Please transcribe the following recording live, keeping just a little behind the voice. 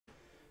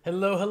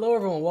Hello, hello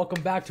everyone.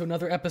 Welcome back to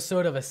another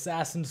episode of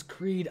Assassin's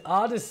Creed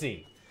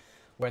Odyssey.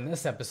 Where in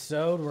this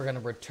episode, we're going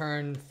to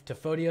return to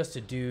Photios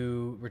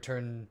to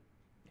return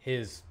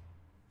his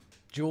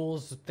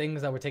jewels,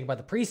 things that were taken by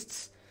the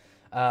priests.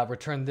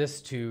 Return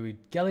this to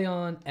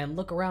Gelion and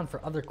look around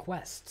for other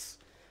quests.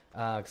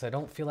 Because I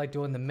don't feel like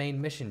doing the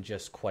main mission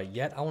just quite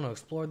yet. I want to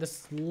explore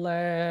this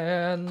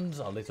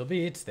land a little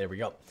bit. There we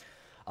go.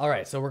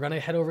 Alright, so we're going to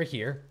head over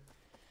here.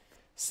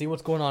 See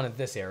what's going on in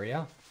this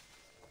area.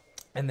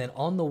 And then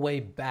on the way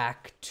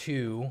back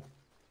to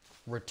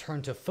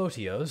return to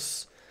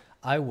Photios,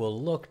 I will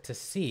look to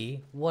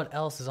see what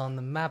else is on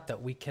the map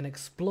that we can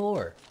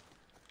explore.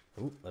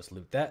 Ooh, let's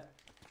loot that.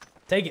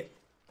 Take it.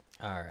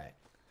 Alright.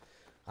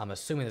 I'm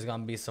assuming there's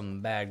going to be some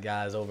bad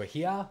guys over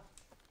here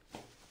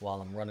while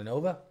I'm running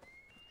over.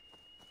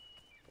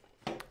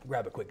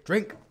 Grab a quick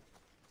drink.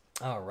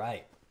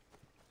 Alright.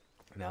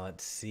 Now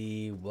let's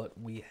see what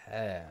we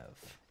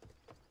have.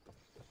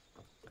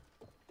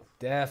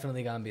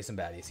 Definitely gonna be some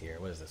baddies here.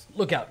 What is this?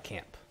 Lookout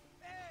camp.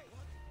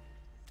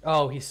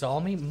 Oh, he saw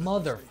me?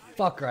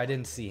 Motherfucker, I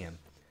didn't see him.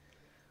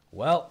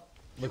 Well,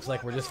 looks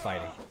like we're just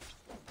fighting.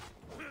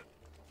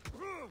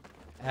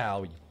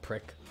 Ow, you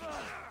prick.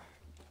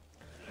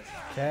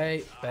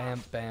 Okay,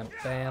 bam, bam,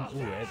 bam.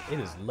 Ooh,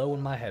 it is low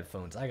in my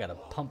headphones. I gotta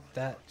pump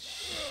that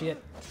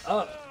shit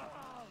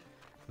up.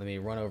 Let me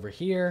run over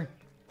here.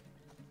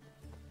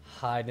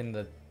 Hide in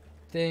the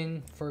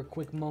thing for a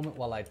quick moment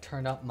while I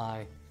turn up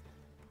my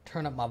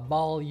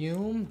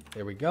volume.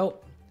 There we go.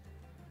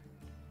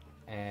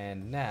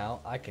 And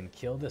now I can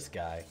kill this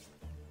guy.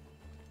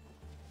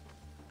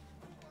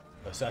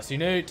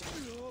 Assassinate!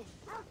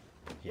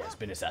 He has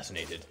been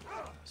assassinated.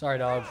 Sorry,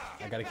 dog.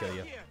 I gotta kill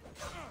you.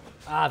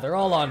 Ah, they're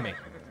all on me.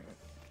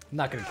 I'm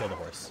not gonna kill the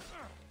horse.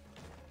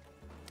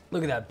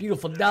 Look at that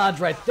beautiful dodge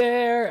right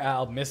there.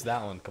 I'll miss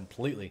that one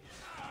completely.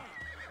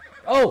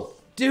 Oh,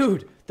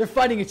 dude, they're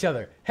fighting each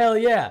other. Hell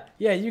yeah.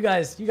 Yeah, you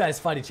guys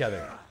fight each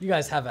other. You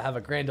guys have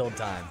a grand old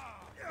time.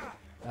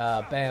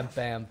 Bam,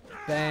 bam,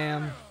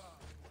 bam.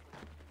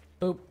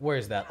 Boop.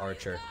 Where's that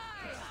archer?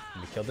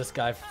 Let me kill this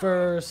guy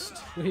first.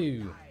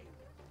 Woohoo.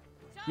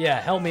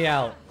 Yeah, help me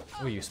out.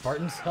 Who are you,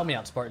 Spartans? Help me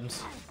out,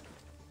 Spartans.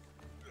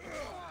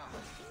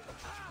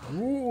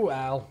 Ooh,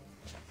 ow.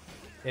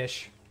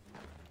 Ish.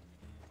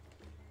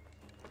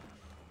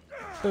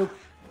 Boop.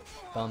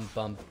 Bum,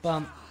 bum,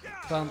 bum,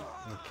 bum.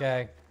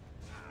 Okay.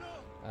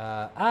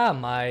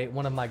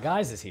 One of my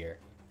guys is here.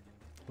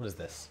 What is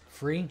this?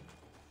 Free?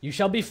 You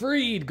shall be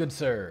freed, good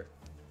sir.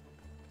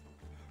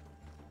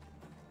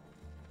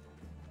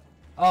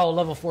 Oh,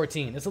 level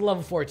 14. It's a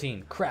level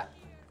 14. Crap.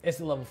 It's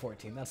a level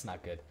 14. That's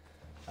not good.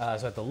 So I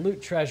have to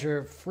loot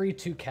treasure, free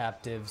 2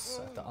 captives.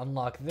 I have to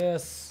unlock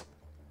this.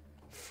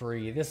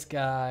 Free this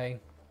guy.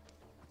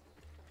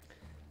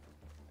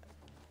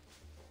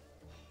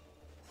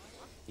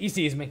 He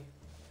sees me.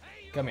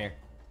 Come here.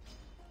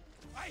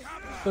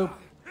 Boop.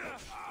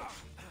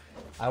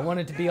 I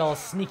wanted to be all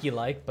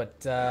sneaky-like,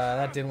 but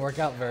that didn't work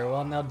out very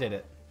well. Now did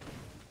it.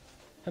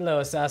 Hello,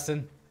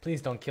 assassin.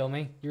 Please don't kill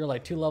me. You're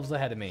like 2 levels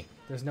ahead of me.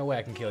 There's no way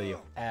I can kill you.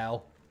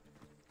 Ow.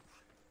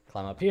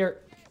 Climb up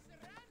here.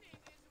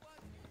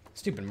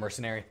 Stupid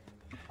mercenary.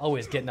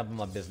 Always getting up in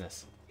my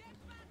business.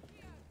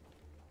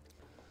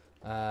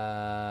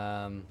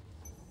 Gotta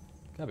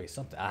be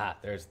something. Ah,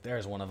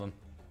 there's one of them.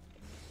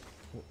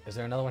 Is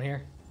there another one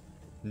here?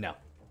 No.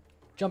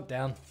 Jump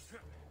down.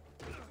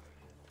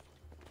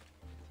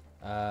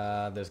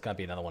 There's gotta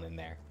be another one in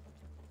there.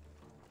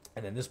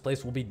 And then this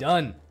place will be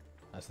done.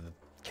 I just have to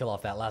kill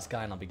off that last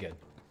guy and I'll be good.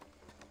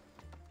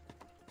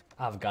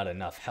 I've got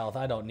enough health.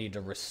 I don't need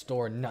to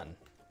restore nothing.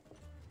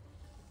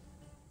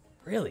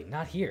 Really?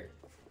 Not here.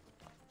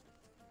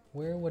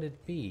 Where would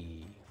it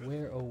be?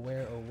 Where, oh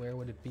where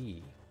would it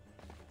be?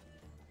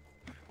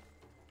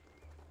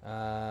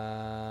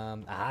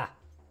 Aha!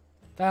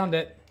 Found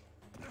it!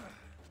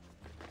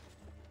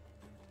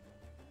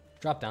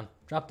 Drop down.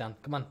 Drop down.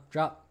 Come on.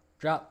 Drop.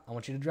 Drop. I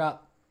want you to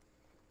drop.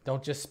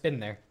 Don't just spin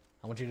there.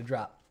 I want you to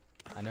drop.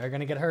 I know you're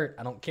gonna get hurt.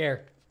 I don't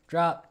care.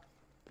 Drop.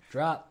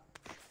 Drop.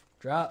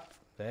 Drop.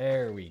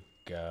 There we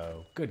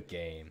go. Good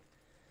game.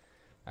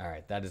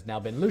 Alright, that has now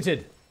been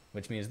looted,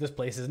 which means this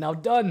place is now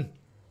done.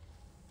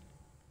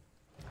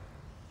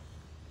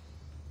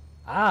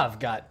 I've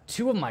got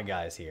 2 of my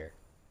guys here.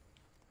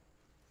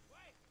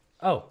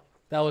 Oh,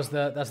 that was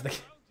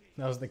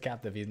the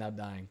captive. He's now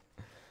dying.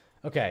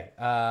 Okay,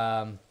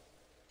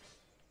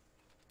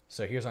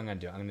 so here's what I'm gonna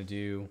do. I'm gonna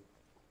do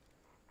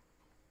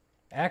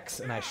X,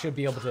 and I should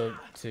be able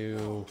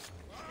to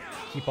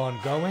keep on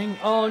going.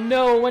 Oh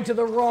no, I went to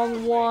the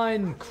wrong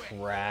one.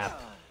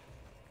 Crap.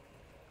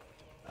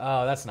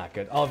 Oh, that's not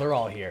good. Oh, they're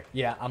all here.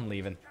 Yeah, I'm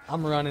leaving.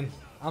 I'm running.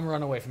 I'm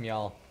running away from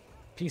y'all.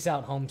 Peace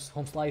out, home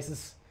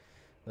slices.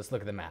 Let's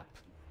look at the map.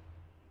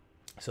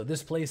 So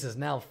this place is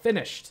now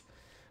finished.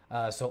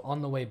 So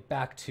on the way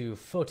back to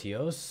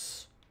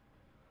Photios,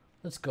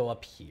 let's go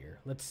up here.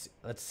 Let's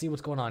see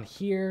what's going on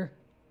here.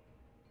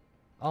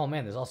 Oh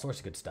man, there's all sorts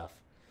of good stuff.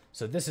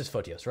 So this is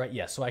Photios, right? Yes.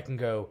 Yeah, so I can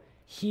go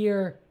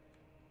here.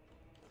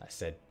 I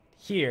said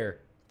here,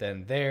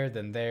 then there,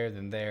 then there,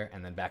 then there,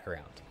 and then back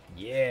around.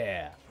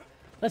 Yeah.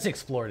 Let's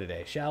explore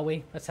today, shall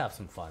we? Let's have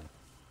some fun.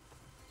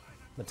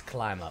 Let's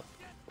climb up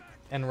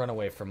and run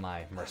away from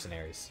my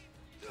mercenaries.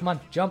 Come on,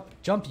 jump,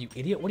 jump, you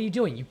idiot. What are you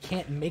doing? You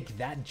can't make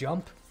that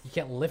jump? You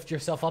can't lift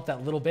yourself up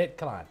that little bit?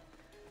 Come on.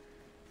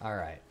 All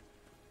right.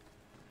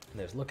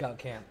 There's lookout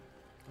camp.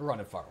 We're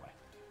running far away.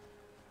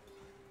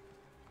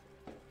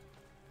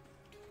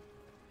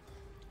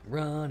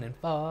 Running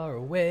far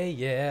away,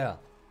 yeah.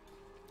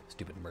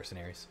 Stupid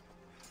mercenaries.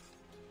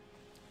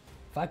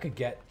 If I could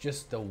get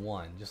just the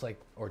one, just like,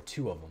 or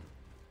two of them.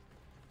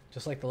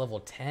 Just like the level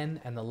 10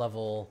 and the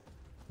level,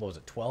 what was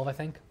it, 12, I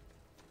think?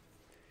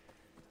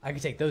 I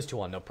could take those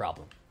two on, no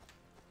problem.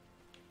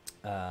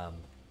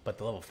 But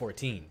the level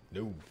 14,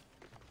 no.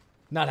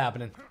 Not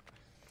happening.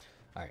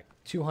 Alright,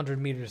 200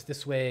 meters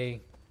this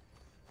way.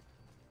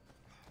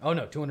 Oh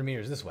no, 200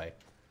 meters this way.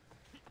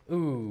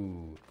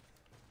 Ooh,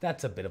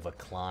 that's a bit of a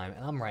climb,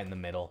 and I'm right in the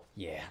middle.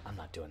 Yeah, I'm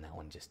not doing that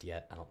one just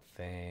yet, I don't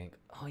think.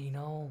 Oh, you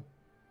know,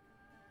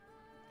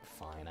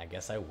 fine, I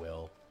guess I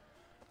will.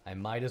 I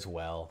might as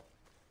well.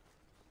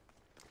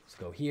 Let's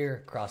go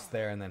here, cross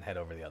there, and then head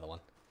over the other one.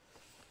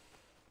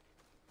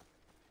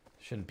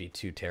 Shouldn't be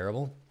too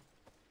terrible.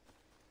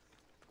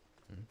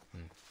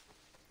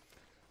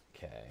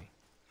 Okay.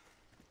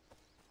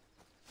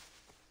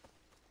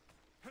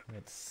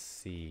 Let's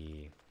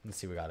see. Let's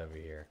see what we got over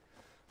here.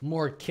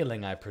 More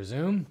killing, I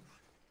presume.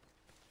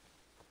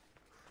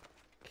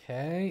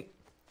 Okay.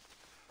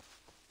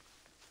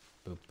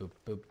 Boop, boop,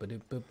 boop,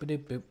 ba-doop, boop,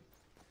 ba-doop, boop.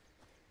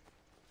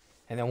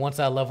 And then once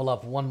I level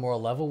up one more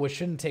level, which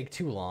shouldn't take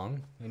too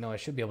long, you know, I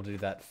should be able to do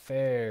that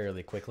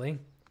fairly quickly.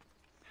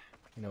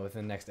 You know,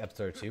 within the next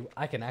episode or two,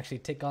 I can actually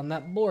take on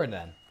that board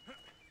then.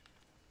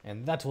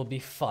 And that will be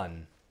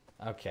fun.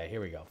 Okay,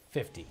 here we go.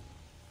 50.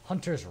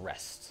 Hunter's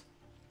Rest.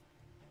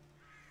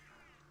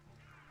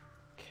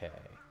 Okay.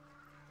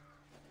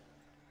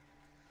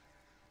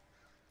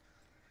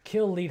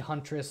 Kill lead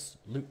huntress,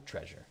 loot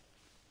treasure.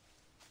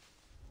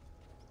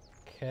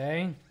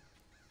 Okay.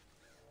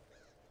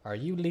 Are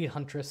you lead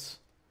huntress?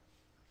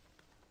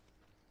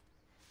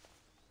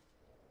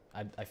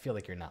 I feel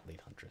like you're not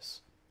lead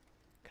huntress.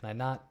 Can I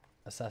not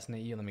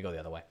assassinate you? Let me go the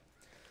other way.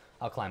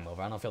 I'll climb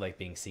over. I don't feel like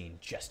being seen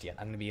just yet.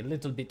 I'm going to be a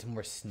little bit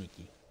more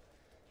sneaky.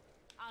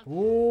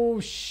 Oh,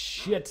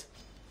 shit.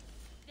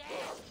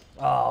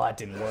 Oh, that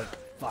didn't work.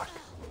 Fuck.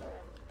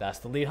 That's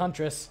the lead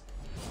huntress.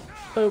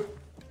 Boop.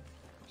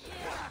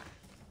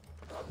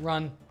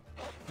 Run.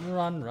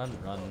 Run, run,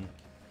 run.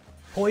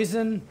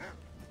 Poison.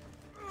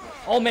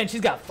 Oh, man,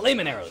 she's got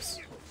flaming arrows.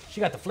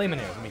 She got the flaming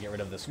arrows. Let me get rid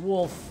of this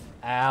wolf.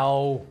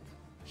 Ow.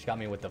 She got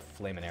me with the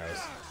flaming arrows.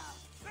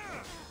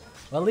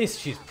 Well, at least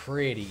she's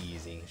pretty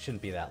easy.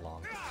 Shouldn't be that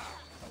long.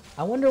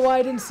 I wonder why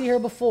I didn't see her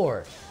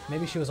before.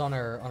 Maybe she was on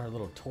her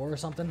little tour or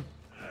something.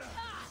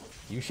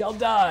 You shall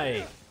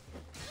die.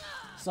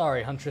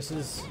 Sorry,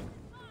 huntresses.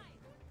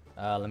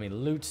 Let me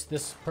loot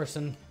this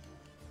person.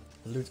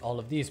 Loot all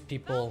of these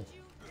people.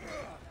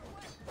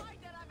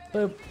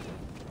 Boop.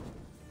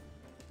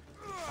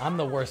 I'm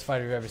the worst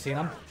fighter you've ever seen.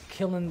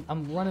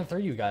 I'm running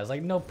through you guys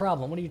like no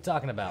problem. What are you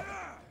talking about?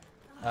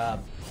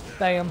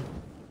 Bam.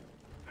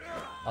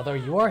 Although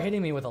you are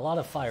hitting me with a lot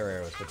of fire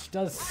arrows, which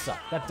does suck.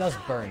 That does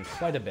burn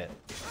quite a bit.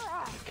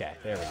 Okay,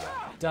 there we go.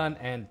 Done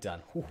and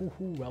done.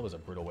 That was a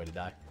brutal way to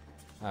die.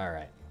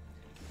 Alright.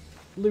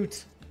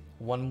 Loot.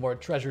 One more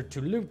treasure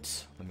to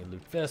loot. Let me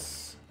loot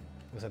this.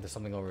 Looks like there's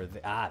something over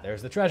there. Ah,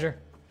 there's the treasure.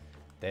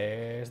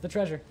 There's the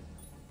treasure.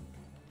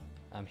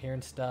 I'm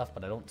hearing stuff,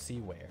 but I don't see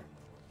where.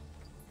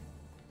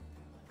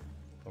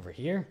 Over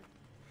here?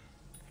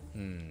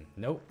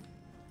 Nope.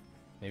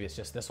 Maybe it's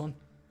just this one?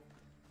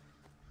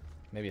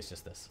 Maybe it's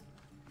just this.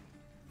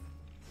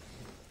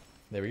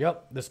 There we go.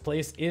 This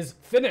place is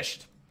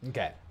finished.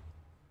 Okay.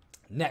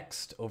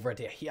 Next, over at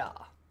here.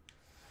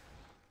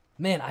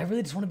 Man, I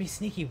really just want to be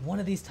sneaky one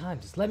of these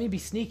times. Just let me be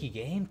sneaky,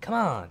 game. Come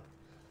on.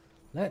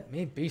 Let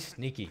me be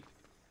sneaky.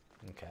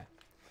 Okay.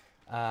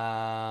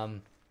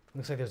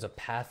 Looks like there's a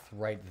path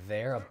right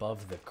there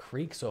above the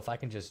creek. So if I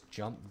can just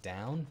jump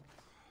down.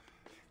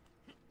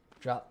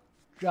 Drop.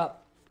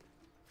 Drop.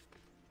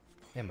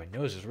 Man, my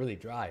nose is really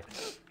dry.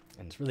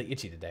 And it's really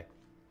itchy today.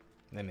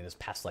 I mean, this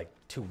past like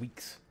 2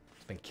 weeks.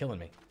 It's been killing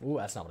me. Ooh,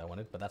 that's not what I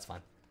wanted, but that's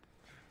fine.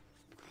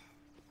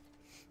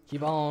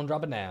 Keep on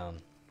dropping down.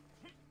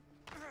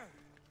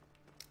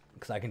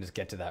 Because I can just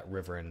get to that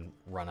river and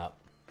run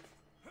up.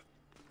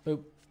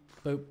 Boop,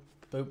 boop,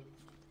 boop.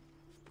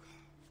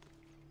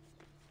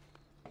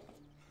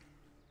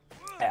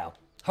 Ow.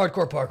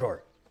 Hardcore parkour.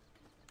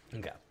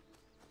 Okay.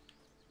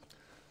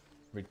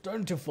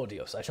 Return to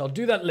Photios. I shall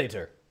do that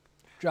later.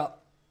 Drop.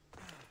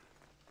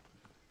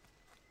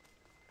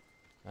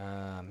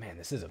 Man,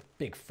 this is a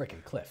big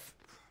frickin' cliff.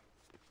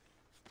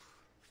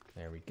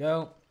 There we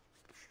go.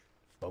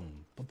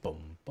 Boom, boom,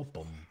 boom, boom,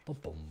 boom,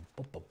 boom,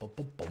 boom, boom, boom,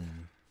 boom,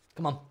 boom.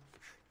 Come on.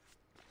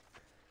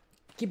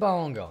 Keep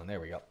on going.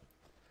 There we go.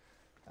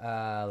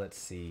 Let's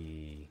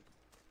see.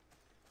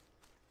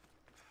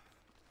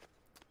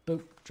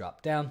 Boop,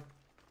 drop down.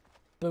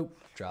 Boop,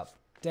 drop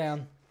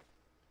down.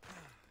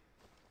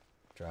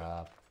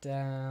 Drop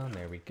down.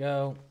 There we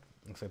go.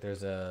 Looks like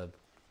there's a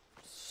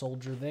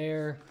soldier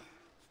there.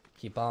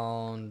 Keep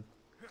on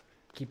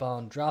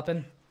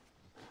dropping.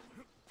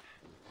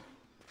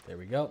 There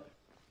we go.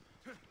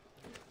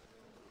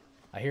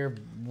 I hear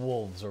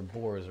wolves or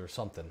boars or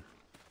something.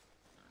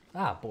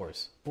 Ah,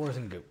 boars. Boars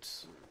and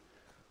goats.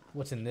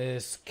 What's in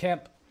this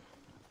camp?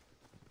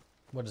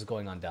 What is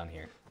going on down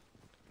here?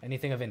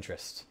 Anything of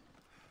interest?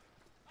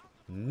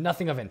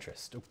 Nothing of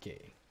interest.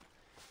 Okay.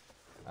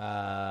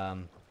 I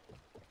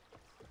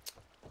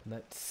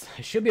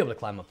should be able to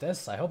climb up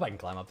this. I hope I can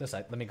climb up this.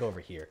 Let me go over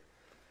here.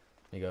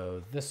 Let me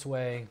go this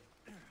way.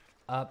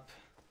 Up.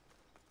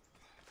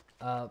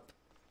 Up.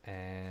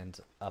 And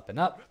up and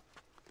up.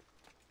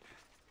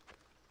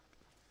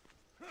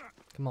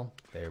 Come on.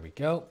 There we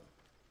go.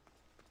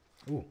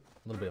 Ooh,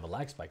 a little bit of a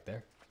lag spike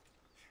there.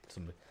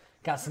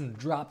 Got some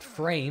dropped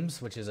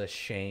frames, which is a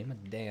shame.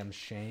 A damn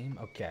shame.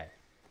 Okay.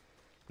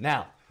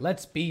 Now,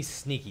 let's be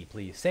sneaky,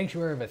 please.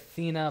 Sanctuary of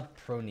Athena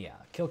Pronia.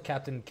 Kill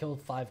captain, kill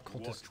 5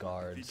 cultist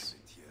guards.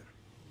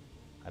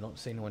 I don't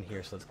see anyone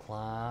here, so let's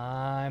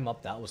climb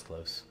up. That was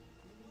close.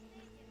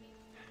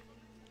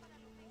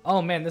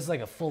 Oh man, this is like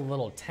a full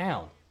little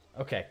town.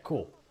 Okay,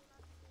 cool.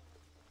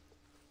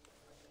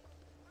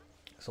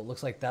 So it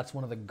looks like that's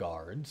one of the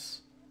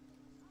guards.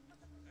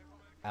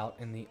 Out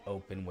in the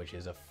open, which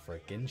is a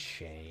freaking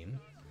shame.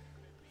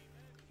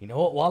 You know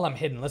what? While I'm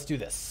hidden, let's do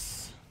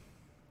this.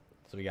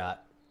 So we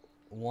got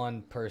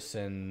one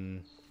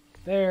person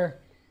there.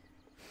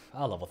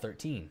 Ah, level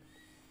 13.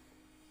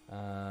 We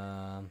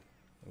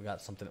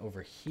got something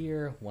over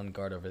here. One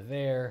guard over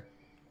there.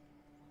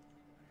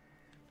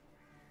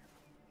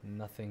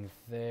 Nothing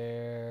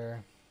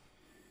there.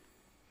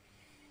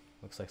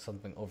 Looks like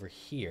something over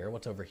here.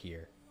 What's over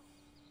here?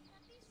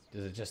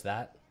 Is it just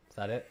that? Is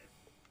that it?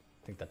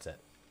 I think that's it.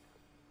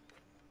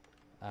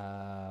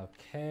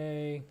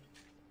 Okay.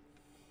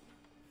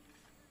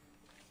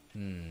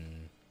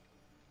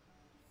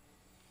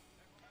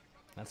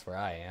 That's where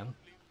I am.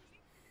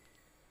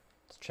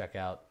 Let's check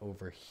out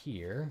over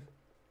here.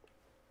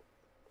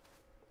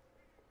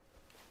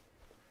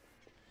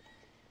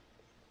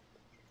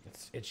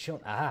 It's shown.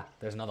 Ah,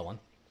 there's another one.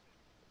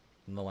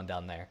 Another one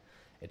down there.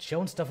 It's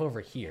showing stuff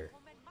over here.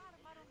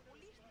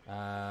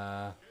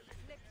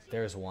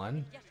 There's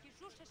one.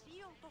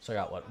 So I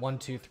got what? 1,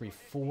 2, 3,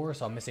 4.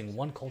 So I'm missing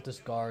 1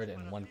 cultist guard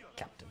and 1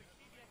 captain.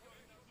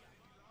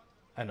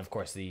 And of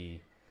course the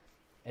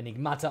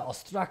Enigmata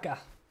Ostraka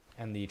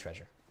and the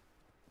treasure.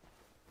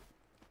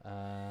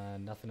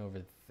 Nothing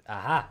over.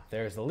 Aha!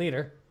 There's the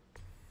leader.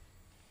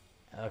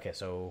 Okay,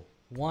 so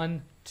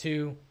 1,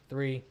 2,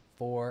 3,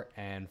 4,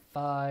 and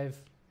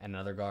 5, and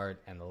another guard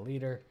and the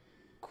leader.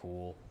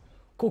 Cool.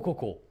 Cool, cool,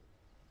 cool.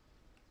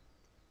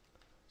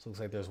 So it looks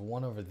like there's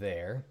one over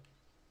there.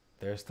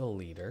 There's the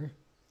leader.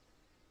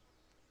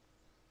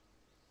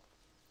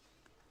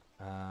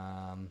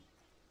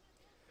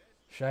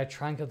 Should I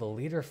try and kill the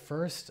leader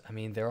first? I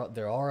mean,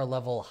 there are a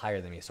level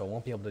higher than me, so I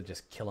won't be able to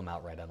just kill him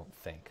outright, I don't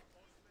think.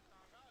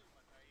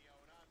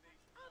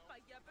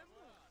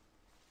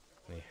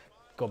 Let me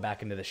go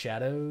back into the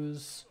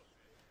shadows.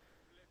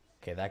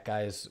 Okay, that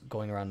guy's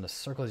going around the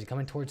circle. Is he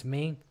coming towards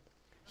me?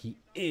 He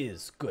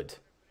is. Good.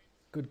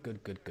 Good,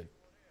 good, good, good.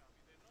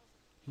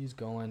 He's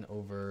going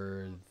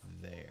over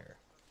there.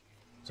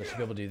 So I should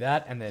be able to do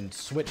that and then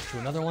switch to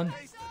another one.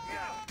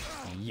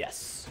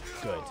 Yes.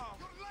 Good.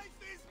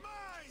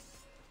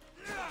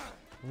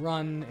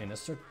 Run in a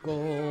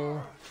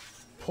circle.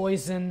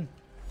 Poison.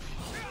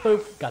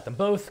 Boop. Got them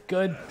both.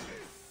 Good.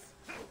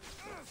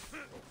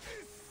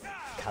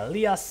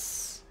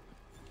 Kalias.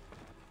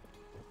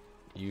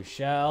 You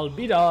shall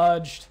be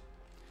dodged.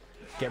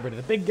 Get rid of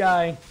the big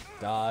guy.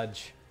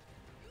 Dodge.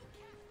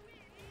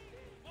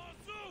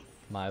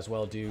 Might as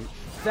well do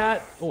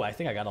that. Oh, I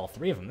think I got all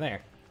 3 of them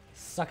there.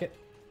 Suck it.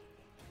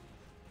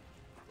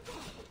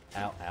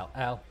 Ow, ow,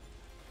 ow.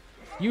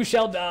 You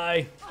shall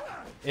die.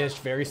 Ish,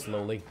 very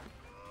slowly.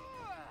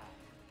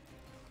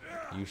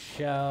 You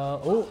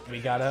shall... Oh, we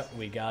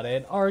got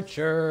an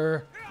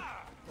archer.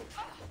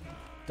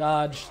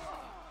 Dodge.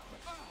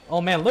 Oh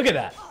man, look at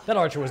that. That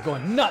archer was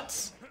going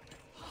nuts.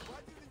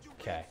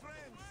 Okay.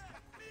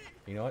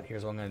 You know what?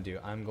 Here's what I'm going to do.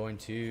 I'm going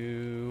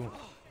to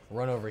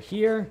run over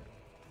here.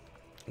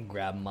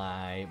 Grab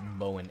my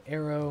bow and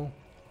arrow.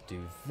 Do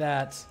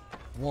that.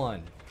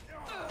 1,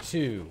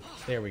 2.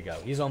 There we go.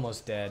 He's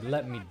almost dead.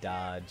 Let me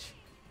dodge.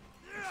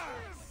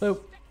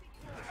 Boop.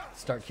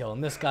 Start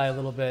killing this guy a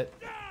little bit.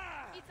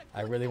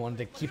 I really wanted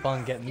to keep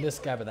on getting this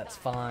guy, but that's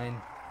fine.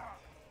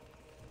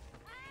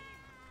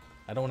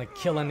 I don't want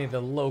to kill any of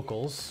the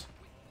locals.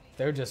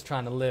 They're just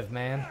trying to live,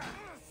 man.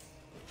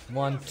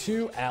 1,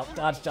 2. Out.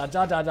 Dodge, dodge,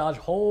 dodge, dodge, dodge.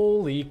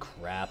 Holy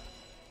crap.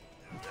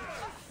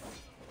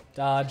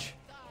 Dodge.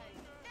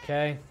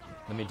 Okay.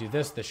 Let me do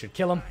this. This should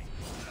kill him.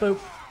 Boop.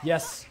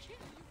 Yes.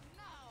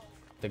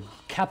 The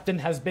captain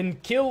has been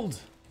killed.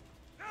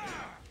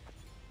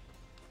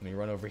 Let me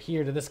run over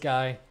here to this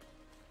guy.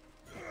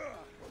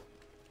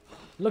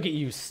 Look at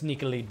you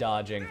sneakily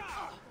dodging.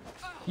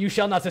 You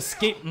shall not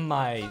escape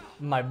my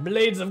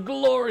blades of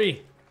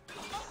glory.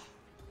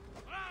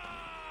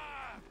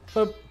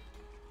 Boop.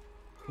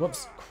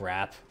 Whoops.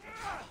 Crap.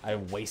 I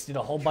wasted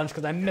a whole bunch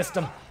because I missed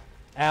him.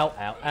 Ow,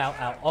 ow, ow,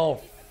 ow. Oh,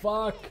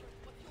 fuck.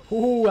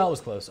 Ooh, that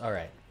was close. All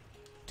right.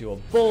 Do a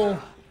bull.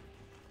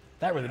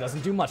 That really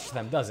doesn't do much to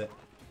them, does it?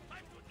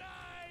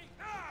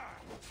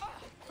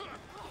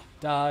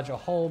 Dodge a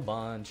whole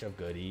bunch of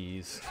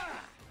goodies.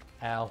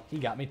 Ow, he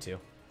got me too.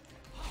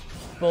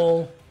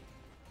 Bull.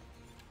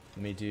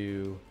 Let me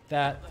do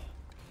that.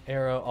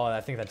 Arrow. Oh,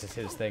 I think that just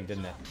hit his thing,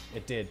 didn't it?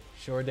 It did.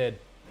 Sure did.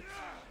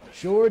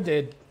 Sure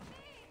did.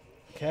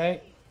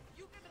 Okay.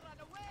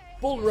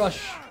 Bull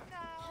rush.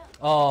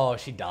 Oh,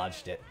 she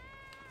dodged it.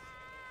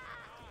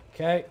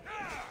 Okay.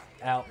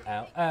 Ow,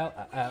 ow, ow,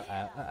 ow, ow,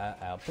 ow, ow,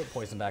 ow. Put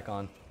poison back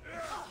on.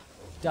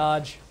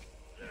 Dodge.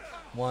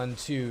 1,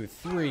 2,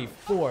 3,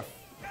 4,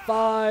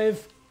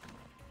 5.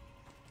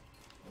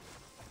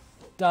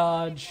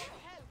 Dodge.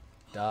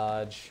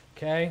 Dodge.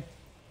 Okay.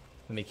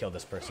 Let me kill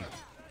this person.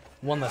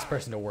 One less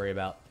person to worry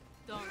about.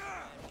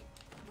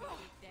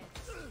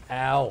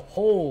 Ow.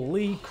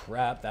 Holy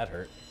crap, that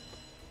hurt.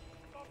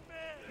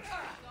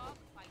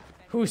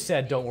 Who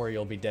said, don't worry,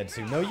 you'll be dead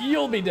soon? No,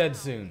 you'll be dead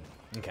soon.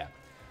 Okay.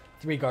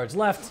 3 guards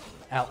left.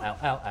 Ow, ow,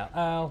 ow, ow,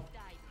 ow.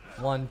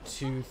 1,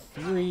 2,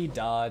 3,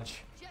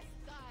 dodge.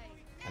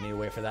 I need to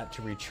wait for that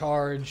to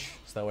recharge,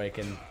 so that way I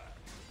can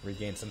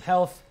regain some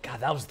health. God,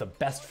 that was the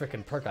best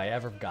freaking perk I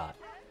ever got.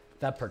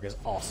 That perk is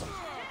awesome.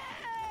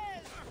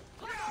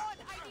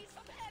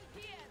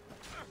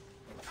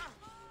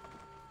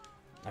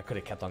 I could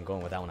have kept on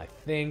going with that one, I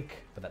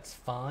think, but that's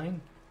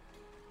fine.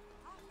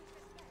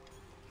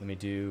 Let me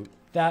do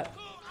that.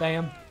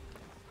 Bam.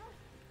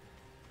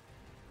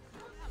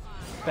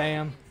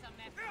 Bam.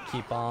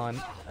 Keep on.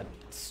 A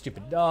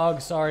stupid dog.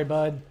 Sorry,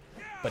 bud.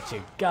 But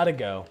you gotta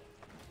go.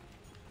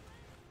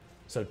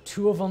 So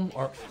 2 of them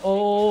are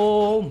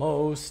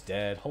almost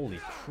dead. Holy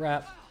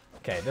crap.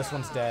 Okay, this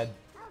one's dead.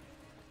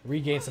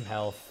 Regain some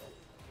health.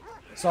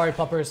 Sorry,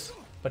 puppers,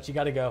 but you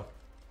gotta go.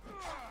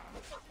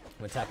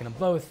 I'm attacking them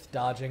both.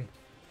 Dodging.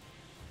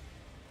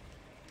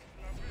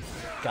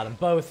 Got them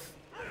both.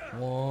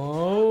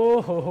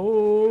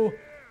 Whoa.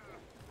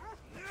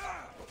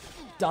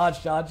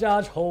 Dodge, dodge,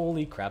 dodge.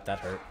 Holy crap, that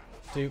hurt.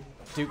 Doop,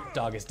 doop.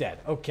 Dog is dead.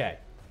 Okay.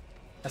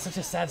 That's such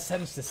a sad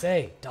sentence to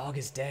say. Dog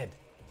is dead.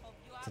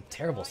 It's a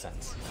terrible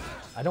sentence.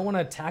 I don't want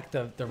to attack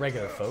the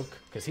regular folk,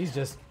 because he's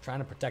just trying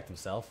to protect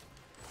himself.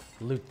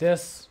 Loot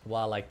this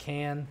while I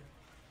can.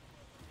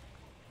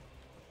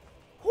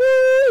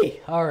 Whee!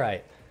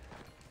 Alright.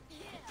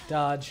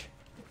 Dodge.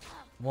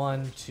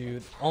 1,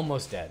 2,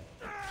 almost dead.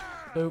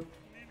 Boop.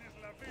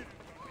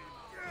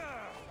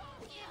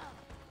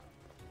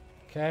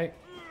 Okay.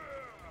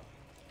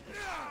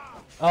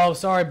 Oh,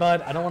 sorry,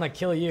 bud. I don't want to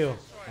kill you.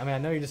 I mean, I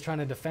know you're just trying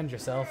to defend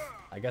yourself.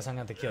 I guess I'm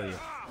going to have to kill you.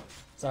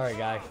 Sorry,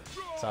 guy.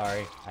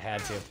 Sorry. I had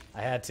to.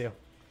 I had to.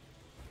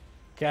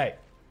 Okay.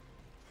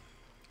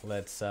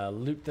 Let's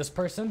loot this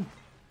person.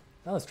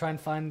 Now let's try and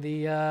find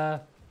the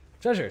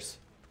treasures.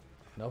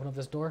 Can I open up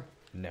this door?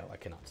 No, I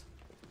cannot.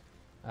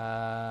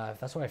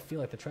 That's where I feel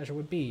like the treasure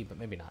would be, but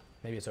maybe not.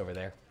 Maybe it's over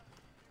there.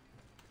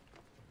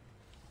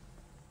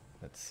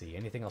 Let's see.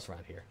 Anything else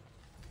around here?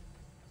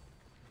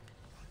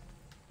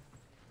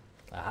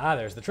 Aha,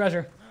 there's the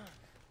treasure.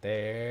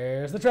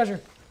 There's the treasure.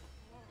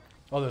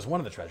 Oh, there's one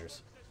of the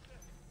treasures.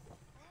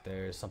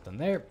 There's something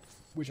there,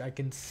 which I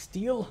can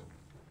steal.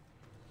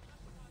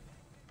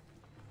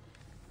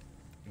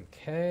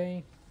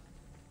 Okay.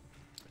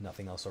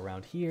 Nothing else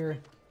around here.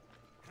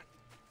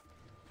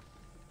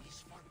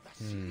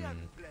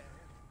 Man,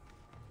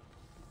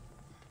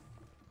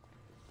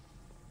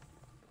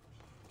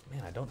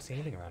 I don't see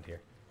anything around here.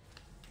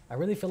 I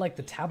really feel like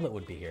the tablet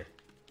would be here.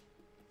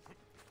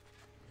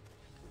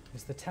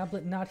 Is the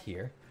tablet not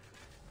here?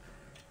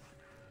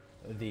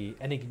 The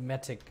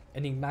Enigmata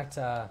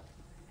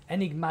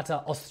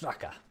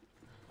Ostraka.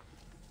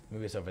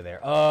 Maybe it's over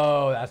there.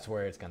 Oh, that's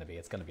where it's gonna be.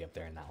 It's gonna be up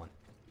there in that one.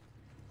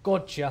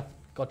 Gotcha.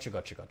 Gotcha,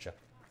 gotcha, gotcha.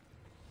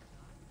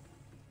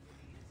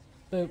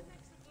 Boop.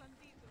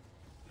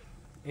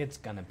 It's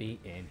gonna be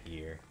in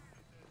here.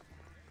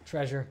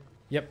 Treasure.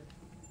 Yep.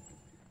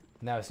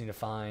 Now I just need to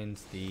find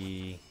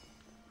the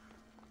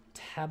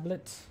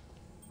tablet.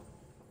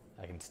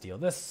 I can steal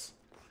this.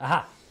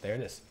 Aha! There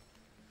it is.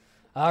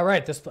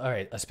 Alright,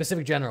 a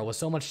specific general. With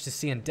so much to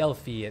see in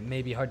Delphi, it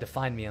may be hard to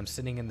find me. I'm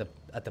sitting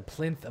at the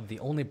plinth of the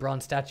only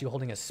bronze statue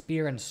holding a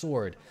spear and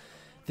sword.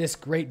 This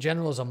great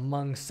general is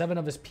among 7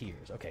 of his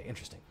peers. Okay,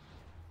 interesting.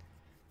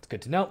 It's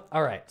good to know.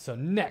 Alright, so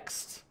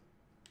next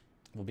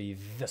will be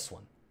this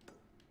one.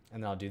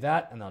 And then I'll do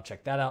that, and then I'll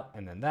check that out,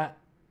 and then that.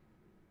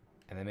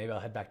 And then maybe I'll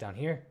head back down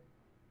here.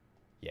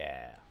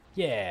 Yeah.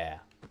 Yeah.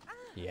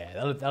 Yeah,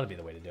 that'll be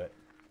the way to do it.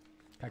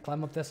 Can I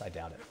climb up this? I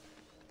doubt it.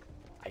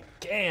 I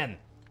can!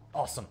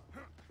 Awesome.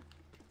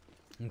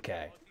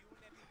 Okay.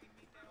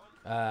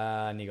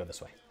 I need to go this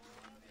way.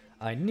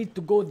 I need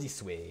to go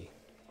this way.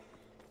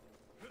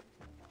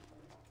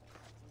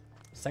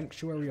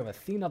 Sanctuary of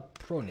Athena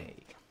Prone.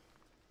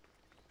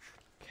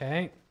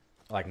 Okay.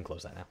 Oh, I can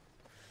close that now.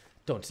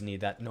 Don't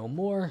need that no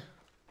more.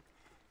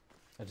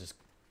 I just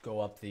go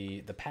up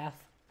the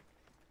path.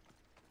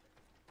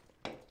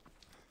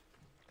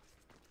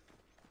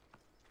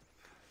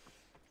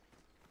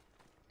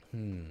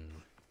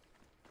 And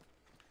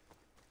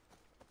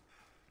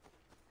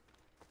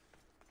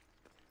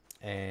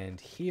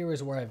here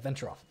is where I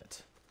venture off of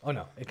it. Oh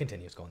no, it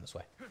continues going this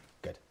way.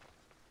 Good.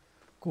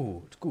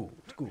 Good, good,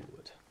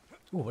 good.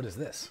 Ooh, what is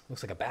this?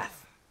 Looks like a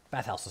bath.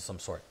 Bathhouse of some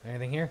sort.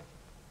 Anything here?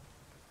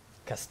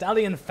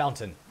 Castalian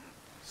Fountain.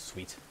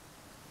 Sweet.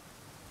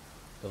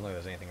 Doesn't look like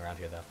there's anything around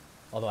here though.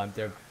 Although I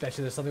bet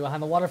you there's something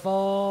behind the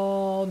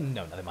waterfall.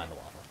 No, nothing behind the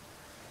waterfall.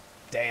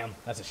 Damn,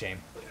 that's a shame.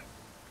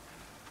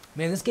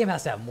 Man, this game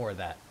has to have more of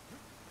that.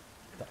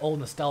 The old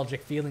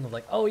nostalgic feeling of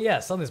like, oh yeah,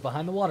 something's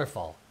behind the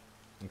waterfall.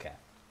 Okay.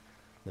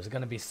 There's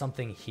gonna be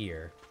something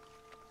here.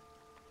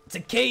 It's a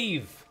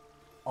cave!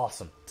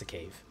 Awesome, it's a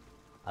cave.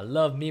 I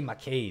love me my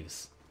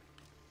caves.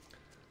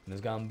 And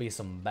there's gonna be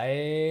some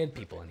bad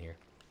people in here.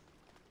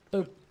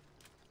 Boop.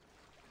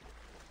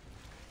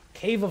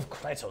 Cave of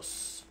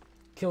KRATOS.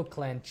 Kill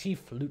clan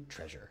chief loot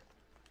treasure.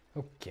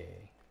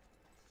 Okay.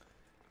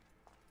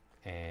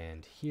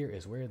 And here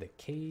is where the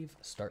cave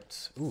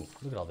starts. Ooh,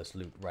 look at all this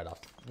loot right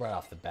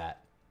off the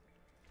bat.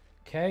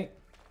 Okay.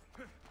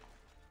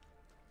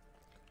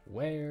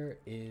 Where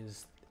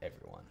is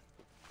everyone?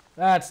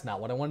 That's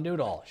not what I want to do at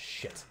all.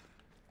 Shit.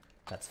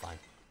 That's fine.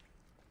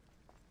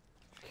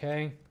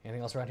 Okay.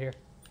 Anything else around here?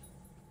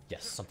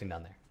 Yes, something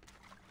down there.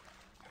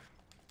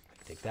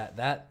 Take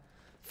that.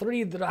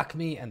 3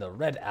 drachmi and a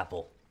red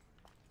apple.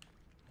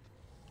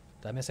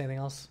 Did I miss anything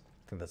else?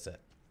 I think that's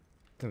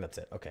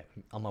it. Okay.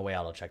 On my way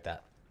out, I'll check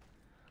that.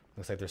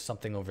 Looks like there's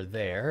something over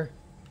there.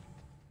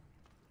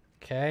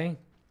 Okay.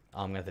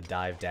 Oh, I'm going to have to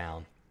dive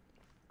down.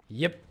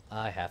 Yep,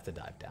 I have to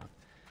dive down.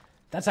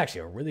 That's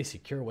actually a really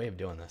secure way of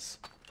doing this.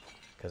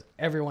 Because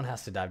everyone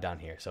has to dive down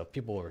here. So if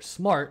people were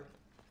smart,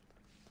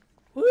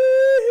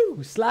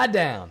 woo, slide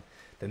down,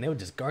 then they would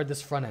just guard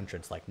this front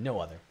entrance like no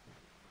other.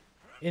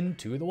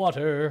 Into the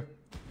water.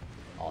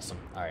 Awesome.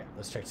 Alright,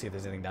 let's check to see if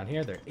there's anything down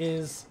here. There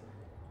is.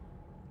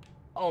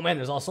 Oh man,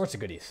 there's all sorts of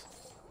goodies.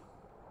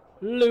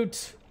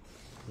 Loot.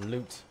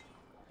 Loot.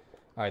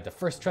 Alright, the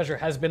first treasure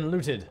has been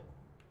looted.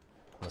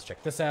 Let's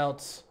check this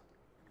out.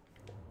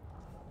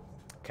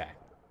 Okay.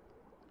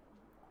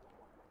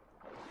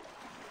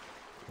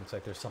 Looks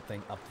like there's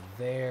something up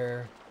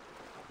there.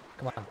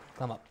 Come on,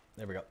 climb up.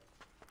 There we go.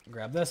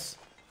 Grab this.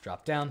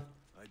 Drop down.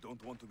 I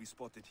don't want to be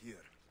spotted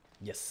here.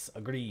 Yes,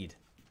 agreed.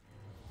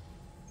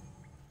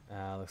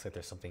 Looks like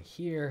there's something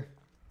here.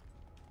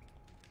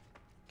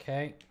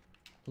 Okay.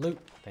 Loot.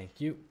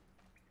 Thank you.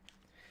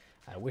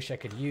 I wish I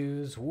could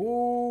use...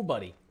 Whoa,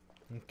 buddy.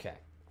 Okay.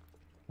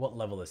 What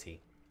level is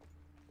he?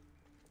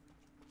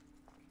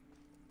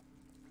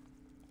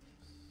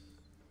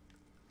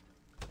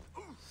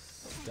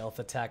 Stealth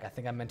attack. I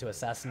think I meant to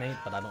assassinate,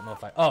 but I don't know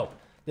if I... Oh,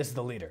 this is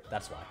the leader.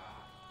 That's why.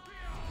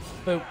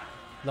 Boop.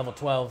 Level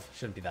 12.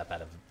 Shouldn't be that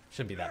bad of...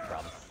 Shouldn't be that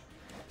problem.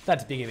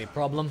 That's big of a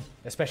problem.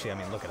 Especially, I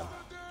mean, look at him.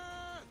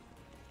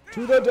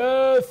 To the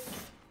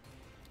death!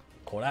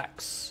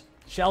 Korax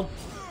shall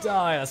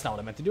die. That's not what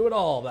I meant to do at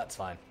all. That's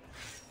fine.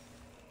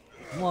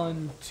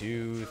 1,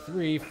 2,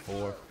 3,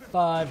 4,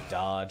 5.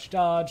 Dodge,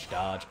 dodge,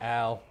 dodge.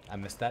 Ow. I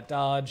missed that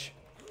dodge.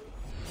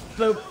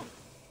 Boop.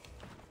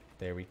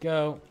 There we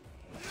go.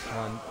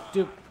 1,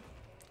 2.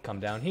 Come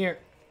down here.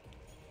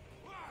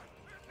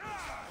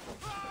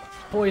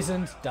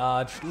 Poisoned.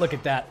 Dodge. Look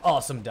at that.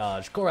 Awesome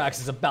dodge.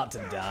 Korax is about to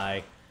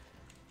die.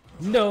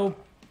 No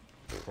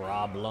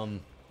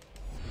problem.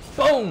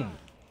 Boom!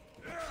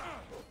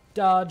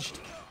 Dodged.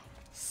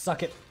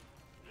 Suck it.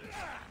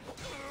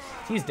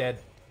 He's dead.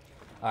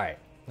 Alright.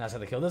 Now I just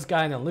have to kill this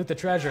guy and then loot the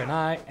treasure, and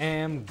I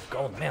am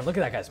gold. Man, look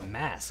at that guy's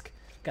mask.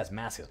 That guy's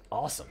mask is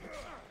awesome.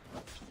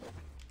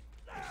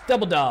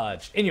 Double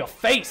dodge. In your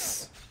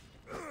face!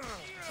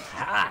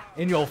 Ha!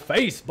 In your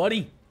face,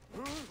 buddy!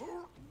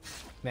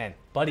 Man,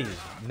 buddy is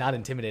not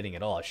intimidating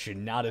at all. I should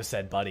not have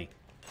said buddy.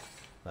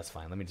 That's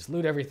fine. Let me just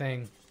loot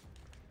everything.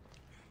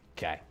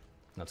 Okay.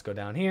 Let's go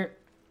down here.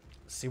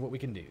 See what we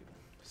can do.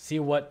 See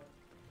what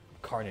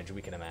carnage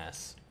we can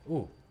amass.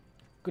 Ooh.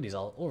 Goodies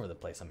all over the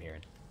place, I'm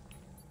hearing.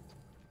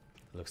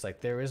 Looks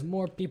like there is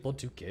more people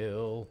to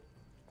kill.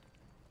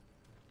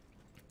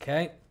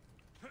 Okay.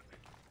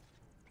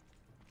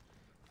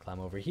 Climb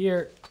over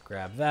here.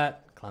 Grab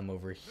that. Climb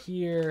over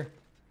here.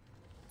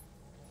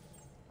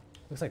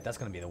 Looks like that's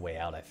going to be the way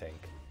out, I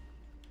think.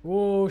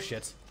 Oh,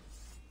 shit.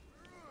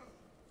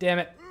 Damn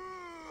it.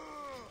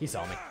 He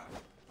saw me.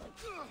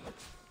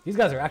 These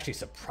guys are actually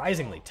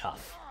surprisingly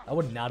tough. I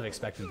would not have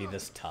expected them to be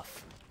this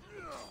tough.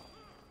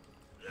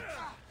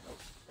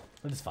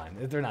 But it's fine.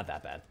 They're not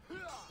that bad.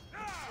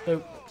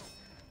 Boop.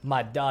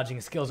 My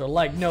dodging skills are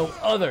like no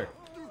other.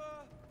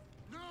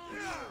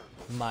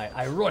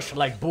 I rush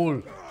like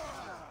bull.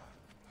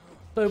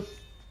 Boop.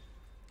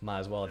 Might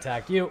as well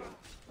attack you.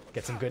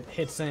 Get some good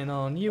hits in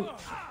on you.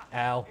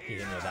 Ow. He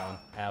hit me with that one.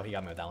 Ow, he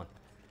got me with that one.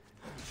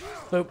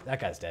 Boop. That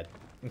guy's dead.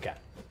 Okay.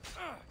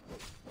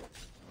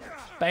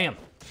 Bam.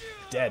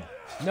 Dead.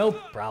 No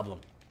problem.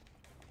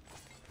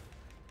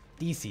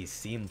 This is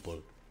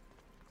simple.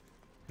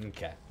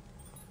 Okay.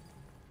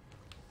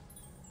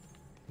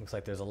 Looks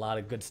like there's a lot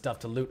of good stuff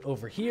to loot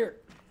over here.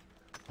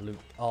 Loot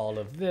all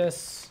of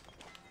this.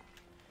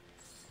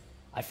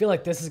 I feel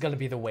like this is going to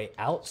be the way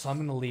out, so I'm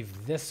going to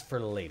leave this for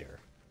later.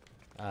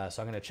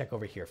 So I'm going to check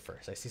over here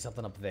first. I see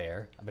something up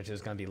there. I bet you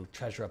there's going to be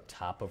treasure up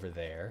top over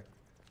there.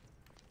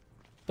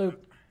 Boop.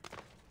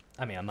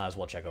 I mean, I might as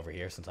well check over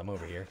here since I'm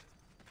over here.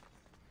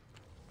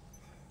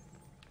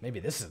 Maybe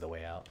this is the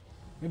way out.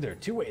 Maybe there are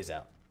two ways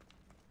out.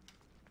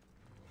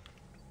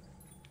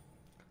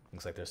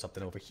 Looks like there's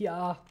something over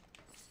here.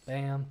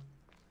 Bam.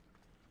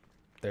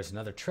 There's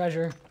another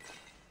treasure.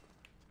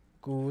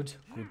 Good,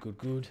 good, good,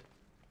 good.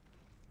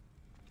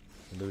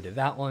 Looted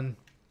that one.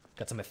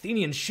 Got some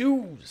Athenian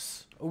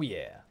shoes. Oh,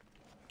 yeah.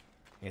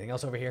 Anything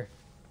else over here?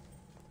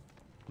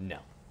 No.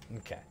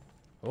 Okay.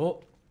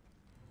 Oh.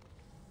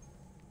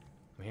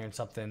 I'm hearing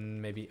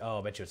something maybe. Oh,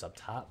 I bet you it's up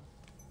top.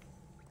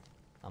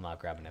 I'm not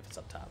grabbing it if it's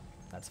up top.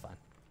 That's fine.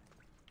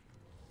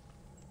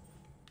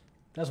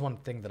 That's one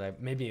thing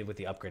that maybe with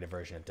the upgraded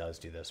version it does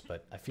do this,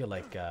 but I feel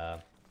like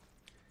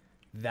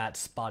that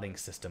spotting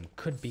system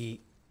could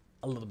be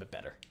a little bit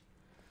better.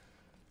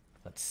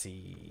 Let's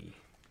see.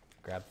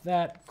 Grab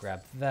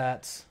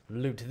that,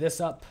 loot this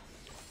up.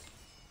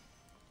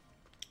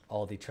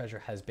 All the treasure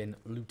has been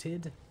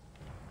looted.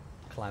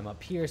 Climb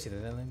up here, see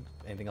if there's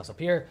anything else up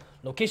here.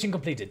 Location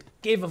completed.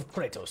 Cave of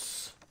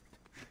KRATOS.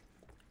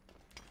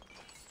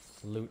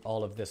 Loot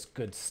all of this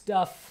good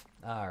stuff.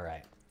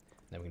 Alright.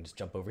 Then we can just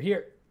jump over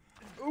here.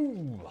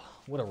 Ooh,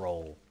 what a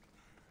roll.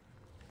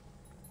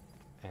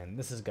 And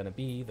this is going to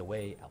be the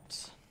way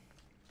out.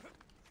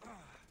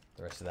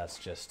 The rest of that's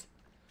just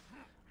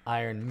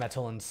iron,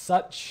 metal, and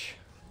such.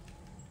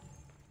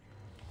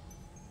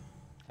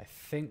 I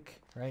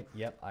think, right?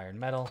 Yep, iron,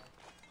 metal.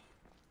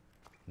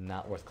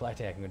 Not worth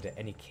collecting. I can go to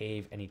any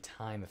cave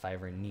anytime if I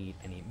ever need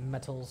any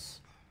metals.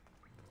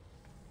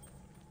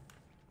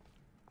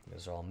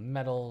 Those are all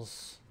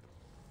metals.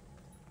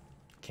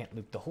 Can't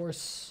loot the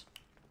horse.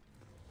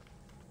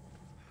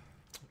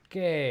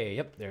 Okay,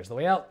 yep, there's the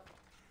way out.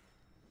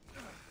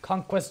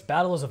 Conquest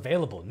battle is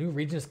available. New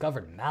region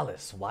discovered.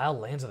 Malice. Wild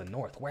lands of the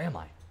north. Where am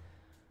I?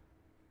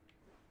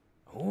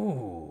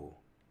 Ooh.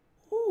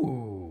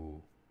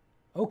 Ooh.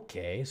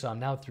 Okay, so I'm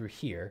now through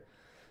here.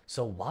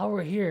 So while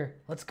we're here,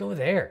 let's go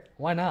there.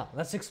 Why not?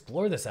 Let's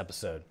explore this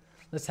episode.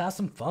 Let's have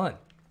some fun.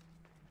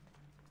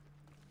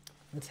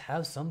 Let's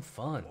have some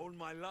fun. All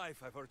my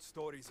life I've heard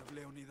stories of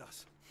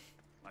Leonidas.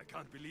 I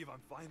can't believe I'm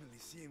finally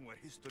seeing where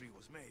history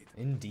was made.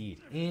 Indeed.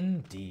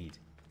 Indeed.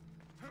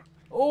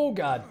 Oh,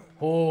 God.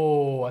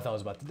 Oh, I thought I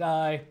was about to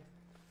die.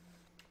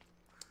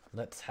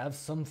 Let's have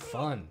some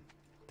fun.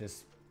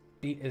 This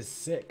beat is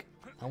sick.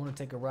 I want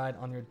to take a ride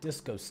on your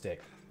disco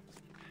stick.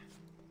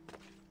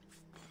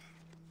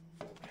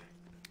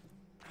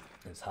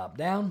 Let's hop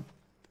down.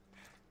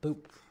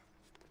 Boop.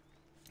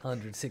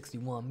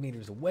 161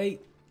 meters away.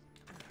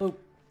 Boop.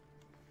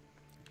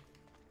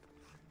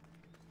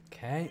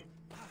 Okay.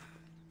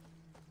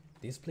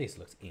 This place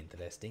looks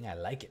interesting. I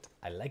like it.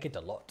 I like it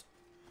a lot.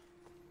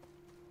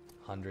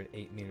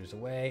 108 meters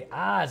away.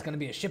 Ah, it's going to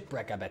be a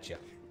shipwreck, I bet you.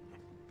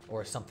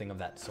 Or something of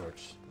that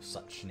sort,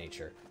 such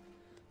nature.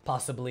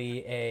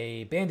 Possibly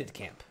a bandit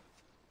camp.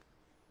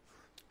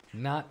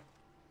 Not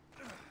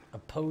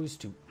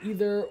opposed to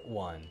either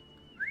one.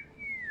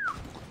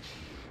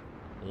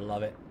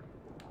 Love it.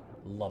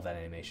 Love that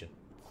animation.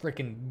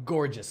 Freaking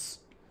gorgeous.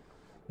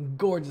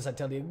 Gorgeous, I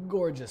tell you.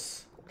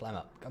 Gorgeous. Climb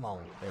up. Come on.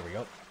 There we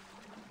go.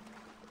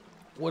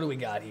 What do we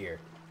got here?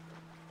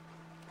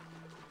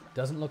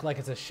 Doesn't look like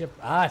it's a ship.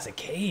 Ah, it's a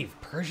cave.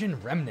 Persian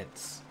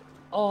remnants.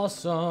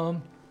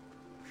 Awesome.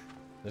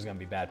 There's going to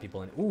be bad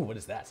people in it. Ooh, what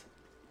is that?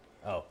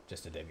 Oh,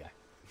 just a dead guy.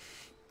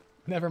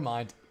 Never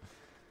mind.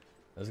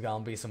 There's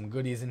going to be some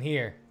goodies in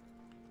here.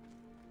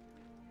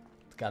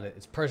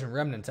 It's Persian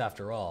remnants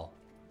after all.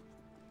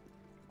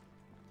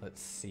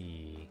 Let's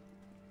see.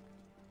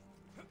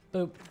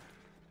 Boop.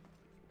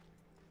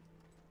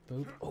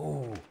 Boop.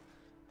 Oh,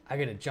 I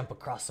gotta jump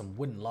across some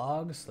wooden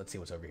logs. Let's see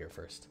what's over here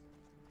first.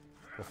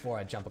 Before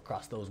I jump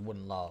across those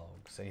wooden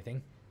logs.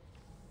 Anything?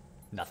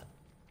 Nothing.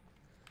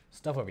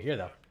 Stuff over here,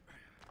 though.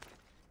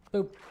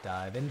 Boop.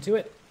 Dive into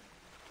it.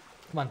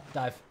 Come on,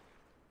 dive.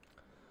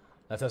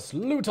 Let us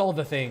loot all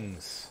the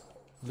things.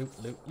 Loot,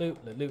 loot, loot,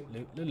 loot, loot,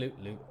 loot, loot,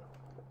 loot, loot.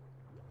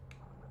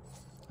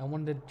 I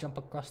wanted to jump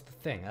across the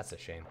thing. That's a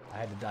shame. I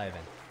had to dive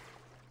in.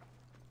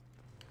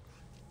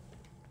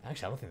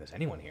 Actually, I don't think there's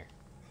anyone here.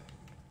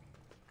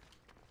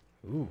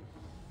 Ooh.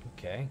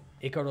 Okay.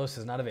 KRATOS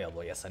is not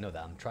available. Yes, I know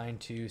that. I'm trying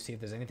to see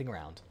if there's anything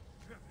around.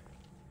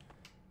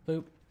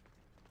 Boop.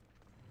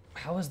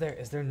 How is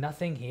there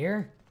nothing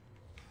here?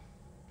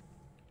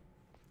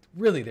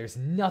 Really, there's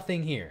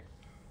nothing here.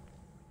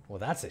 Well,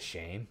 that's a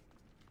shame.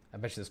 I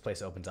bet you this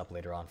place opens up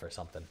later on for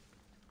something.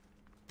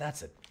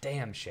 That's a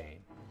damn shame.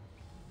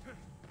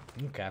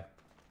 Okay.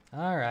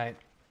 Alright.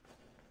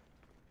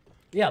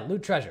 Yeah,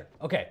 loot treasure.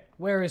 Okay,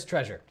 where is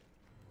treasure?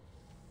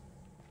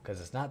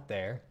 Because it's not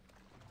there.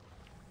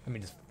 I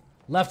mean, just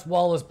left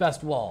wall is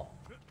best wall.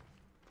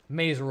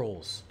 Maze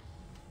rules.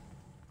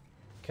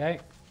 Okay.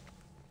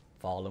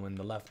 Following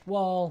the left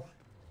wall.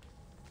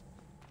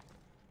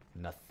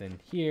 Nothing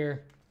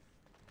here.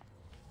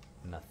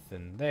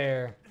 Nothing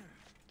there.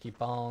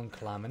 Keep on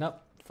climbing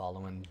up.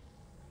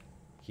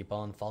 Keep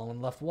on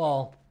following left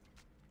wall.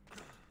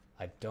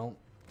 I don't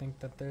think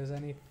that there's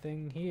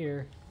anything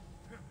here.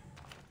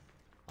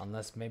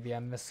 Unless maybe I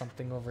missed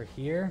something over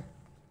here.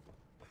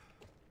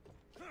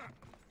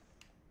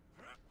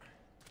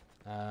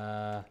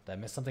 Did I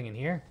miss something in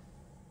here?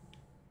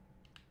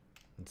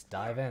 Let's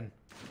dive in.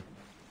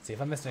 See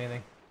if I missed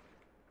anything.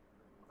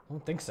 I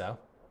don't think so.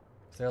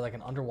 Is there like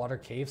an underwater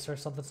cave or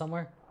something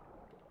somewhere?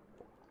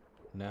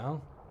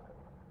 No.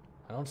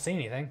 I don't see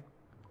anything.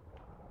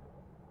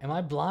 Am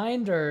I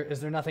blind or is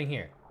there nothing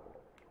here?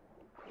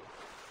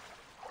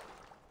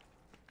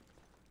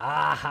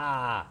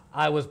 Aha!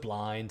 I was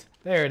blind.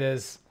 There it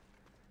is.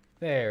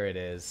 There it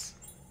is.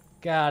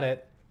 Got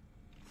it.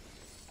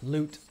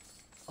 Loot.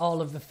 All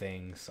of the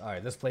things.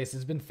 Alright, this place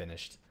has been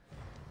finished.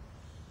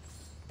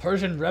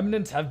 Persian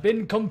remnants have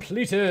been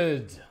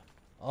completed.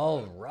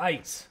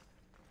 Alright.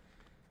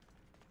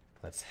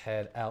 Let's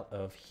head out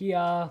of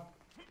here.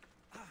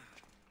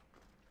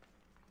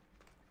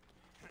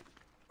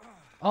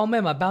 Oh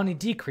man, my bounty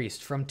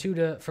decreased from 3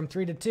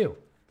 to 2.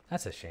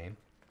 That's a shame.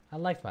 I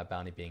liked my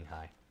bounty being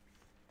high.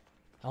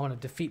 I want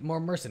to defeat more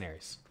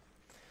mercenaries.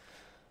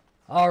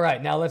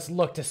 Alright, now let's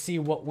look to see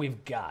what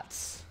we've got.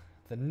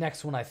 The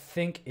next one I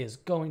think is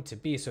going to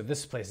be... So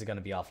this place is going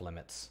to be off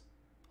limits.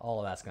 All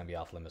of that's going to be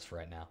off limits for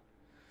right now.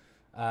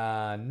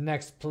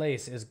 Next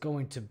place is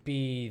going to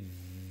be...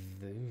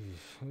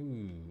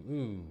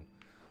 Do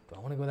I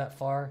want to go that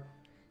far?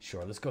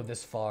 Sure, let's go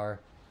this far.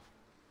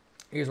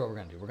 Here's what we're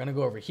going to do. We're going to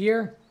go over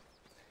here.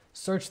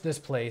 Search this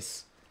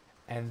place.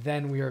 And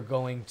then we are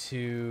going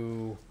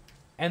to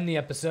end the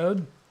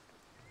episode.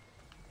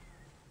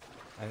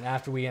 And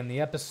after we end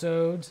the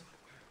episode,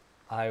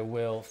 I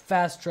will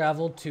fast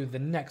travel to the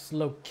next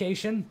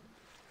location,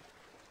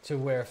 to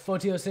where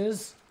Photios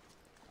is.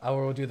 I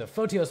will do the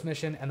Photios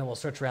mission, and then we'll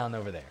search around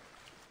over there.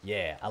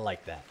 Yeah, I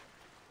like that.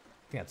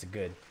 I think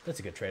that's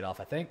a good trade-off,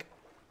 I think.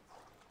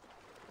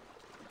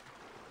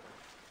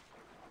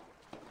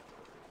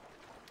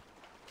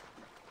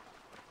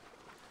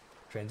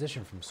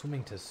 Transition from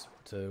swimming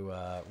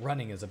to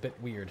running is a bit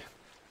weird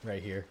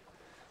right here.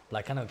 But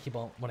I kind of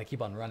want to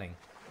keep on running.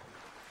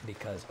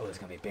 Because, oh, there's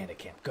going to be a bandit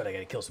camp. Good, I got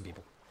to kill some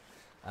people.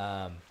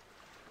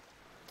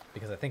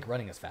 Because I think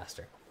running is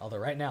faster. Although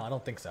right now, I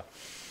don't think so.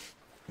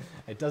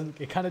 It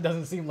kind of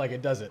doesn't seem like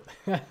it does it.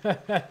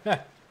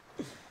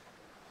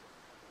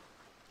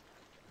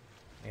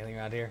 Anything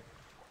around here?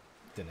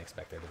 Didn't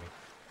expect there to be.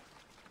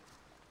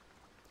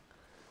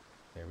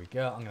 There we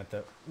go. I'm going to have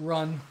to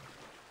run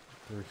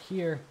through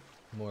here.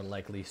 More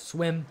likely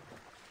swim.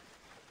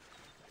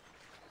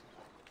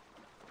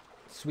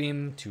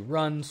 Swim to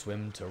run,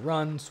 swim to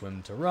run,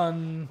 swim to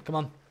run. Come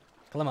on.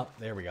 Climb up.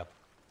 There we go.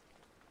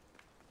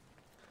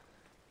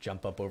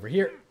 Jump up over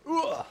here.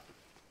 Ugh.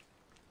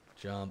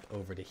 Jump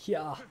over to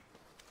here.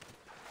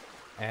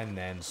 And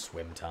then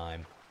swim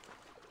time.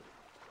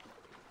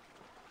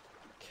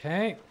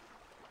 Okay.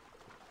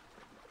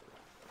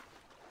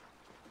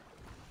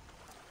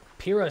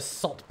 Pira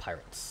Salt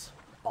Pirates.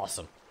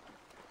 Awesome.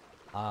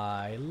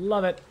 I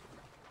love it.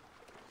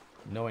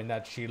 Knowing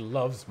that she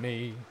loves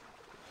me.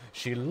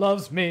 She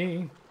loves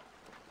me.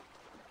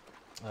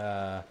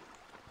 What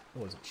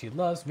was it? She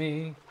loves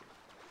me.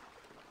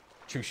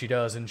 True, she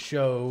doesn't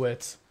show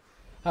it.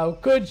 How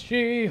could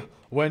she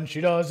when she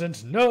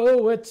doesn't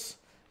know it?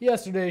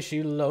 Yesterday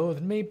she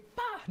loathed me.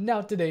 Bah,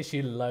 now today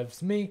she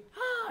loves me.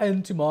 Ah,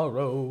 and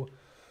tomorrow,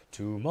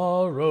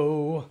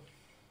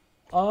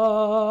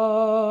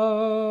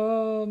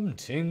 I'm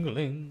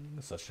tingling.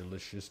 Such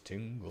delicious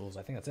tingles.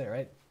 I think that's it,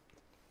 right?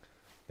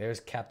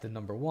 There's Captain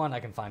number 1. I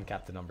can find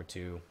Captain number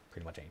 2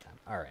 pretty much anytime.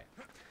 Alright.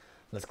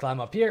 Let's climb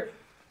up here.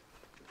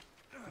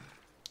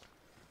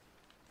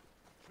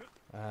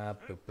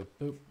 Boop, boop,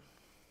 boop.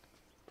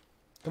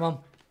 Come on.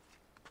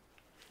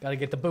 Gotta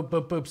get the boop,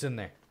 boop, boops in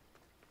there.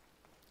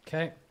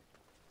 Okay.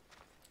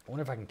 I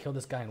wonder if I can kill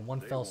this guy in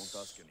one fell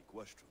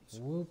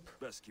swoop.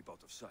 Best keep out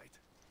of sight.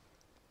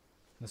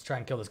 Let's try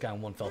and kill this guy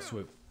in one fell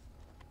swoop.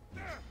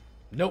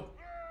 Nope.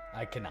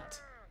 I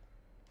cannot.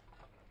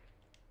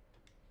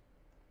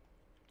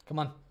 Come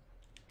on.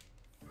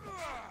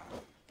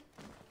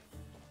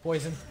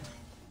 Poison.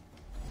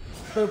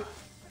 Boop.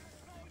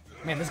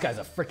 Man, this guy's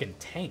a freaking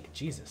tank.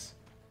 Jesus.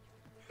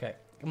 Okay,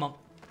 come on.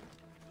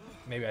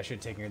 Maybe I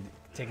should have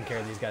taken care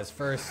of these guys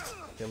first.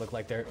 They look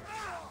like they're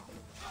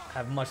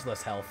have much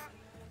less health.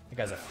 That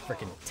guy's a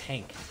freaking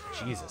tank.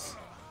 Jesus.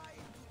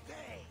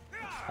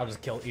 I'll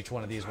just kill each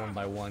one of these one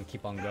by one.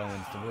 Keep on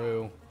going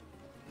through.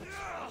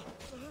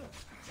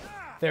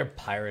 They're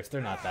pirates.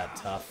 They're not that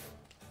tough.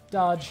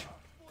 Dodge.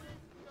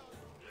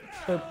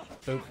 Boop,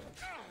 boop,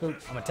 boop.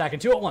 I'm attacking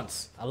 2 at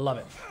once. I love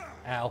it.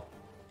 Ow.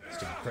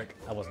 Stupid prick.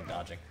 I wasn't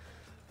dodging.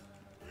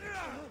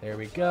 There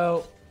we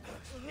go.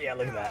 Yeah,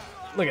 look at that.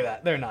 Look at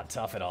that. They're not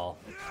tough at all.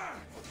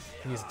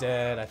 He's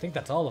dead. I think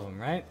that's all of them,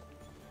 right?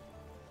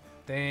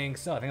 Think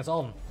so. I think that's all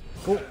of them.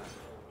 Cool.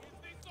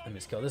 Let me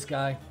just kill this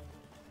guy.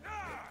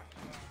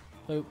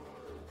 Boop.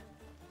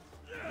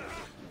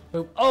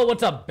 Boop. Oh,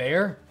 what's up,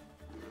 bear?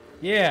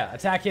 Yeah,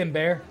 attack him,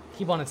 bear.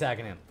 Keep on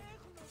attacking him.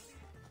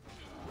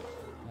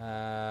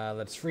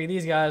 Let's free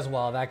these guys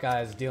while that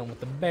guy's dealing with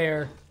the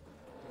bear.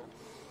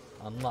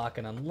 Unlock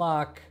and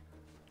unlock.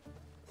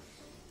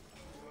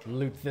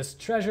 Loot this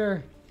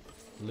treasure.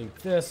 Loot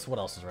this. What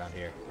else is around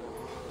here?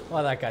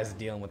 While that guy's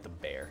dealing with the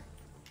bear.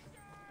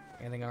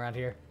 Anything around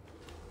here?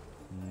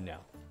 No.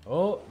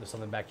 Oh, there's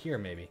something back here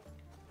maybe.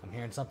 I'm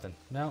hearing something.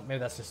 No, maybe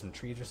that's just some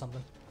trees or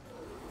something.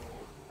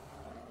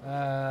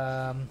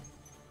 I'm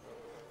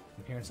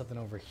hearing something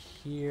over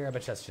here. I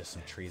bet that's just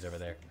some trees over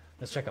there.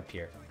 Let's check up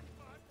here.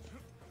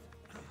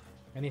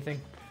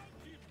 Anything?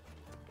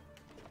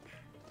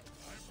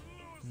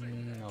 I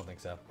don't think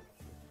so.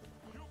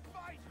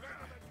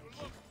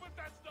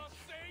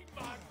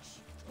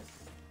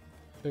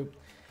 Boop.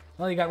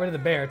 Well, you got rid of the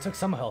bear. It took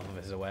some health of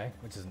his away,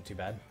 which isn't too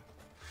bad.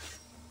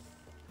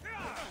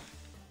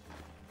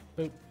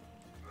 Boop.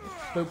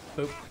 Boop,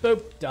 boop,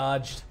 boop.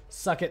 Dodged.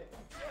 Suck it.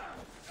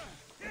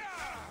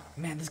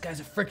 Man, this guy's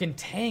a freaking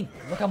tank.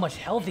 Look how much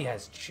health he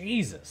has.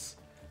 Jesus.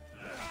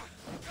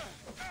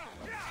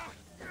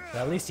 But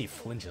at least he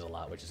flinches a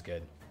lot, which is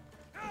good.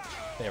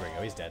 There we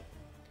go. He's dead.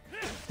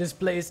 This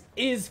place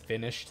is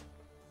finished.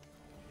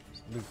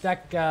 Just loot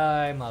that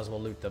guy. Might as well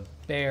loot the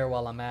bear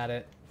while I'm at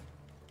it.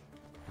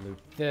 Loot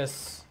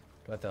this.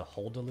 Do I have to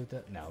hold to loot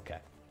that? No, okay. I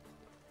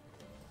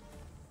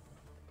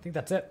think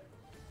that's it.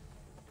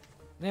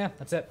 Yeah,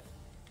 that's it.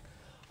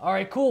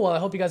 Alright, cool. Well, I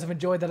hope you guys have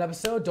enjoyed that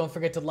episode. Don't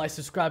forget to like,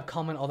 subscribe,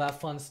 comment, all that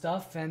fun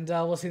stuff. And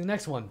we'll see you in the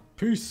next one.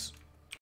 Peace.